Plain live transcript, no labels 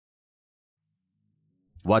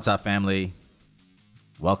What's up, family?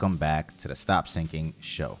 Welcome back to the Stop Sinking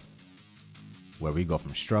Show, where we go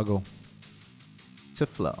from struggle to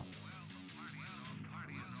flow.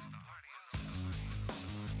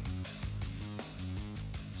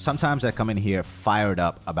 Sometimes I come in here fired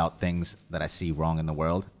up about things that I see wrong in the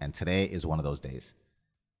world, and today is one of those days.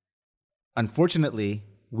 Unfortunately,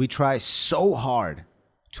 we try so hard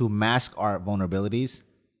to mask our vulnerabilities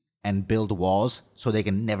and build walls so they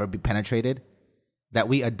can never be penetrated that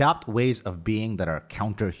we adopt ways of being that are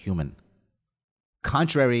counter-human,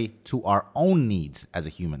 contrary to our own needs as a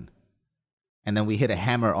human. And then we hit a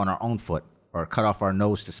hammer on our own foot or cut off our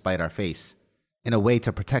nose to spite our face in a way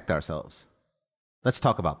to protect ourselves. Let's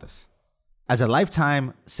talk about this. As a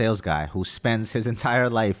lifetime sales guy who spends his entire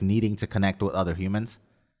life needing to connect with other humans,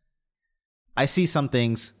 I see some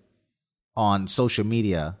things on social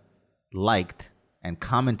media liked and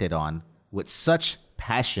commented on with such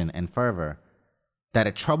passion and fervor that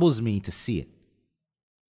it troubles me to see it.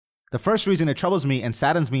 The first reason it troubles me and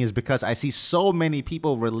saddens me is because I see so many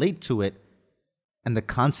people relate to it, and the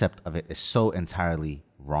concept of it is so entirely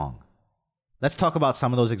wrong. Let's talk about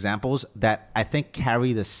some of those examples that I think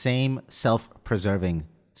carry the same self-preserving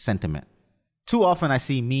sentiment. Too often I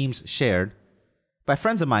see memes shared by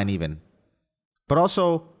friends of mine even, but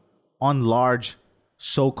also on large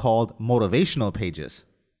so-called motivational pages.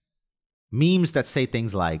 Memes that say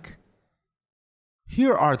things like,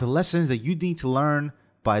 here are the lessons that you need to learn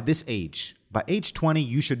by this age. By age 20,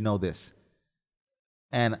 you should know this.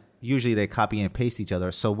 And usually they copy and paste each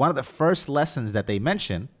other. So one of the first lessons that they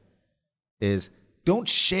mention is don't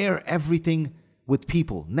share everything with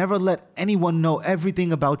people. Never let anyone know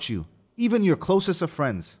everything about you, even your closest of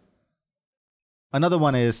friends. Another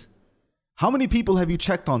one is, how many people have you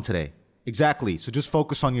checked on today? Exactly. So just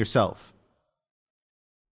focus on yourself.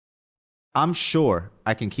 I'm sure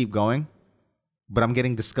I can keep going, but I'm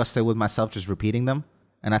getting disgusted with myself just repeating them.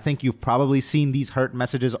 And I think you've probably seen these hurt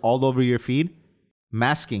messages all over your feed,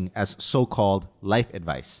 masking as so-called life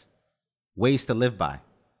advice, ways to live by.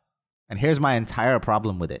 And here's my entire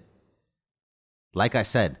problem with it. Like I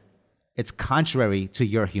said, it's contrary to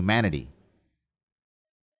your humanity.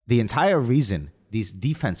 The entire reason these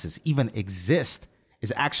defenses even exist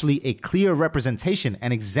is actually a clear representation,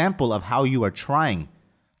 an example of how you are trying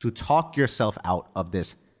to talk yourself out of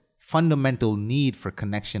this fundamental need for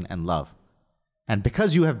connection and love. And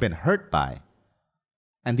because you have been hurt by,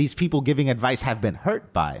 and these people giving advice have been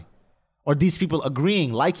hurt by, or these people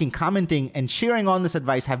agreeing, liking, commenting, and cheering on this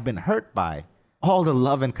advice have been hurt by all the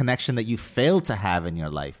love and connection that you failed to have in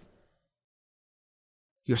your life,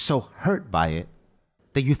 you're so hurt by it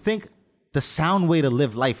that you think the sound way to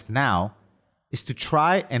live life now is to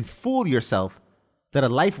try and fool yourself that a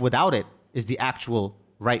life without it is the actual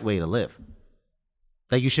right way to live.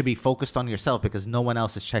 That you should be focused on yourself because no one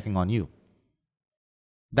else is checking on you.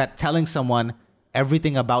 That telling someone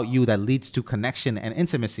everything about you that leads to connection and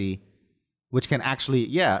intimacy, which can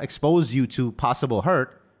actually, expose you to possible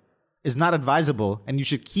hurt, is not advisable, and you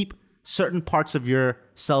should keep certain parts of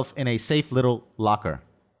yourself in a safe little locker.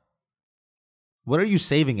 What are you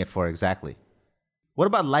saving it for exactly? What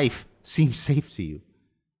about life seems safe to you?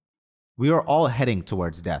 We are all heading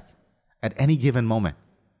towards death at any given moment.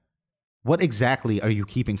 What exactly are you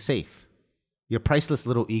keeping safe? Your priceless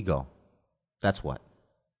little ego. That's what.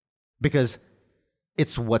 Because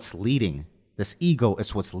it's what's leading. This ego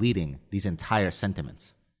is what's leading these entire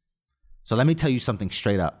sentiments. So let me tell you something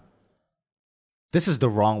straight up. This is the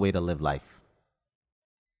wrong way to live life.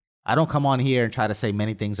 I don't come on here and try to say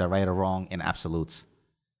many things are right or wrong in absolutes,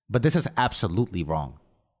 but this is absolutely wrong.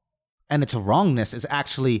 And its wrongness is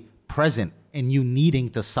actually present in you needing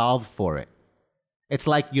to solve for it. It's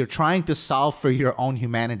like you're trying to solve for your own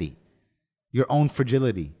humanity, your own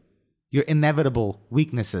fragility, your inevitable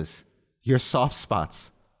weaknesses, your soft spots.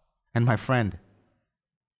 And my friend,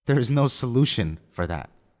 there is no solution for that.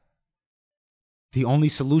 The only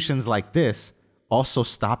solutions like this also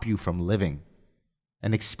stop you from living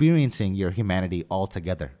and experiencing your humanity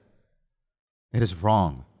altogether. It is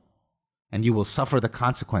wrong, and you will suffer the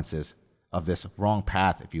consequences of this wrong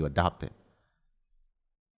path if you adopt it.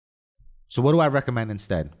 So what do I recommend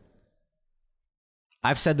instead?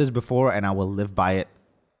 I've said this before and I will live by it.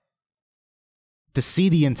 To see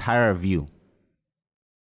the entire view,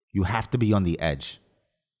 you have to be on the edge,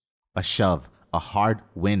 a shove, a hard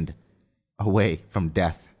wind away from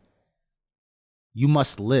death. You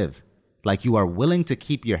must live like you are willing to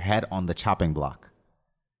keep your head on the chopping block,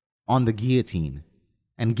 on the guillotine,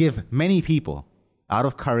 and give many people, out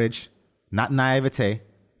of courage, not naivete,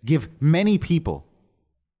 give many people,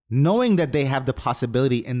 knowing that they have the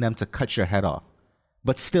possibility in them to cut your head off,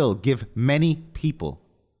 but still give many people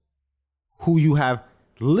who you have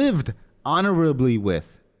lived honorably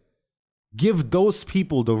with. Give those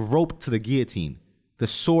people the rope to the guillotine, the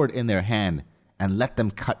sword in their hand, and let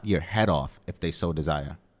them cut your head off if they so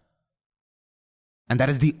desire. And that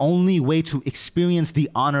is the only way to experience the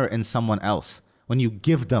honor in someone else, when you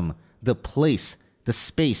give them the place, the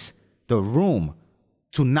space, the room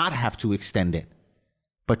to not have to extend it,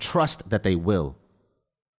 but trust that they will.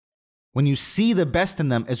 When you see the best in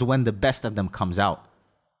them is when the best of them comes out.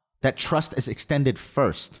 That trust is extended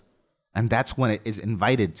first, and that's when it is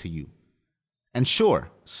invited to you. And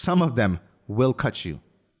sure, some of them will cut you.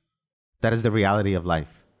 That is the reality of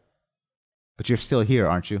life. But you're still here,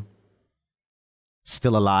 aren't you?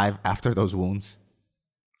 Still alive after those wounds?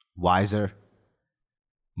 Wiser?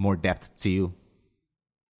 More depth to you?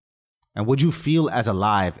 And would you feel as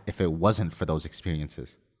alive if it wasn't for those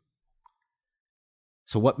experiences?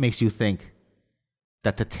 So what makes you think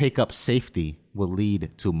that to take up safety will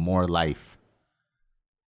lead to more life?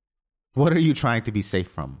 What are you trying to be safe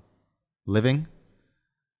from? Living?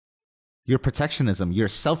 Your protectionism, your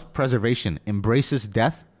self-preservation embraces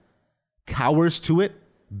death, cowers to it,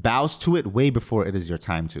 bows to it way before it is your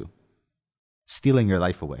time to, stealing your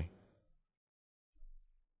life away.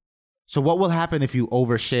 So what will happen if you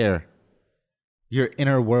overshare your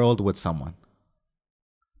inner world with someone?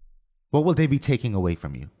 What will they be taking away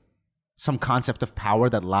from you? Some concept of power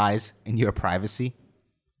that lies in your privacy?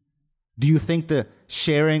 Do you think the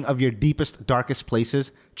sharing of your deepest, darkest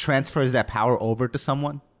places transfers that power over to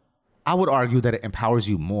someone? I would argue that it empowers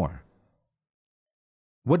you more.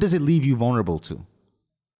 What does it leave you vulnerable to?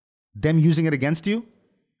 Them using it against you?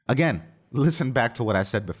 Again, listen back to what I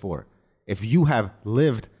said before. If you have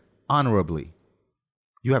lived honorably,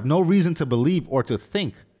 you have no reason to believe or to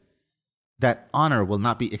think that honor will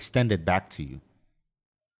not be extended back to you.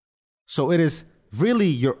 So it is really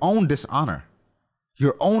your own dishonor,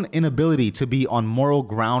 your own inability to be on moral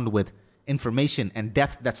ground with information and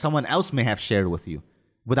depth that someone else may have shared with you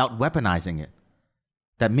without weaponizing it,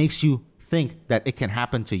 that makes you think that it can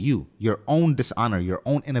happen to you, your own dishonor, your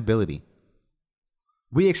own inability.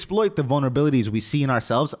 We exploit the vulnerabilities we see in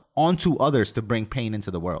ourselves onto others to bring pain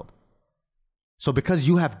into the world. So because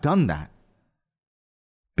you have done that,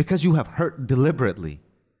 because you have hurt deliberately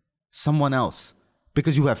someone else,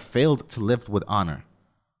 because you have failed to live with honor,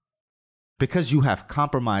 because you have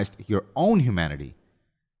compromised your own humanity,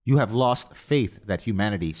 you have lost faith that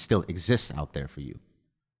humanity still exists out there for you.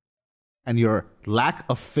 And your lack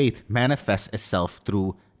of faith manifests itself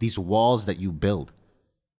through these walls that you build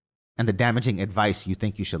and the damaging advice you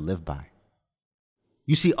think you should live by.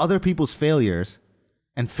 You see other people's failures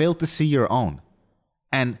and fail to see your own,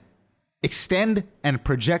 and extend and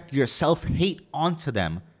project your self-hate onto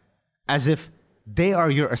them as if they are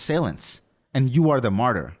your assailants and you are the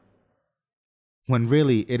martyr, when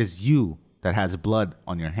really it is you that has blood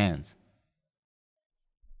on your hands.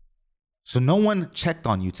 So no one checked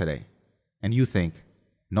on you today, and you think,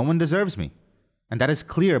 no one deserves me. And that is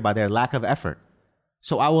clear by their lack of effort.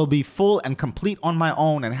 So I will be full and complete on my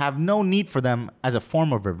own and have no need for them as a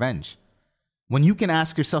form of revenge. When you can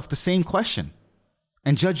ask yourself the same question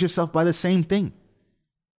and judge yourself by the same thing,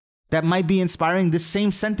 that might be inspiring this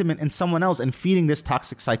same sentiment in someone else and feeding this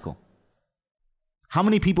toxic cycle. How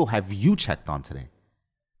many people have you checked on today?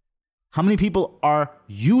 How many people are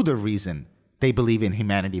you the reason they believe in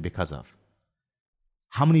humanity because of?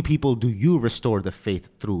 How many people do you restore the faith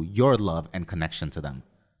through your love and connection to them,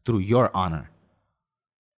 through your honor,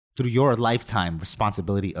 through your lifetime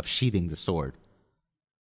responsibility of sheathing the sword?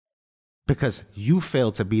 Because you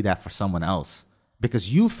failed to be that for someone else,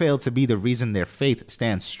 because you failed to be the reason their faith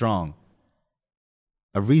stands strong,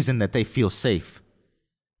 a reason that they feel safe,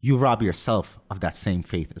 you rob yourself of that same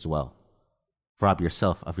faith as well. Rob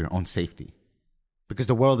yourself of your own safety. Because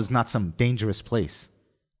the world is not some dangerous place.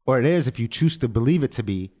 Or it is if you choose to believe it to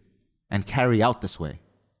be and carry out this way.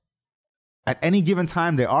 At any given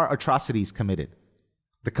time, there are atrocities committed.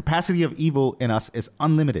 The capacity of evil in us is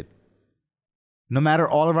unlimited. No matter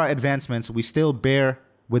all of our advancements, we still bear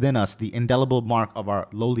within us the indelible mark of our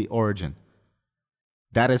lowly origin.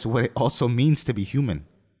 That is what it also means to be human.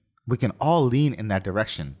 We can all lean in that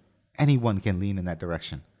direction. Anyone can lean in that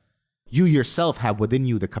direction. You yourself have within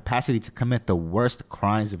you the capacity to commit the worst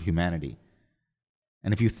crimes of humanity.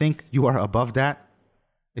 And if you think you are above that,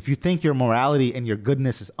 if you think your morality and your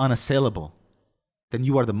goodness is unassailable, then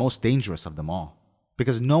you are the most dangerous of them all.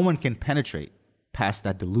 Because no one can penetrate past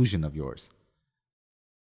that delusion of yours.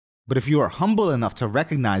 But if you are humble enough to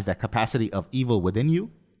recognize that capacity of evil within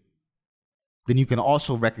you, then you can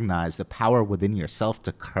also recognize the power within yourself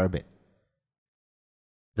to curb it.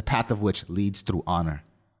 The path of which leads through honor,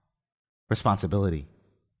 responsibility,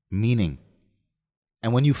 meaning,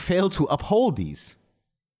 And when you fail to uphold these,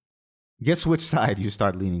 guess which side you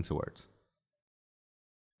start leaning towards?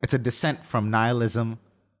 It's a descent from nihilism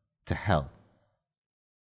to hell.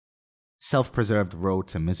 Self-preserved road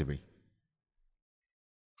to misery.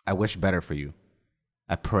 I wish better for you.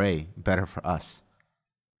 I pray better for us.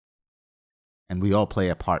 And we all play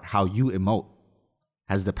a part. How you emote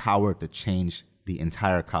has the power to change the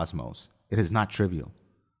entire cosmos. It is not trivial.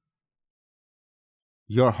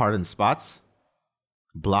 Your hardened spots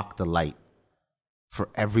block the light for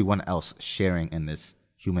everyone else sharing in this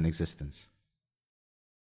human existence.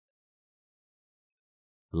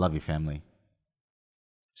 Love you, family.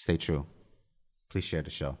 Stay true. Please share the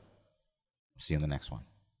show. See you in the next one.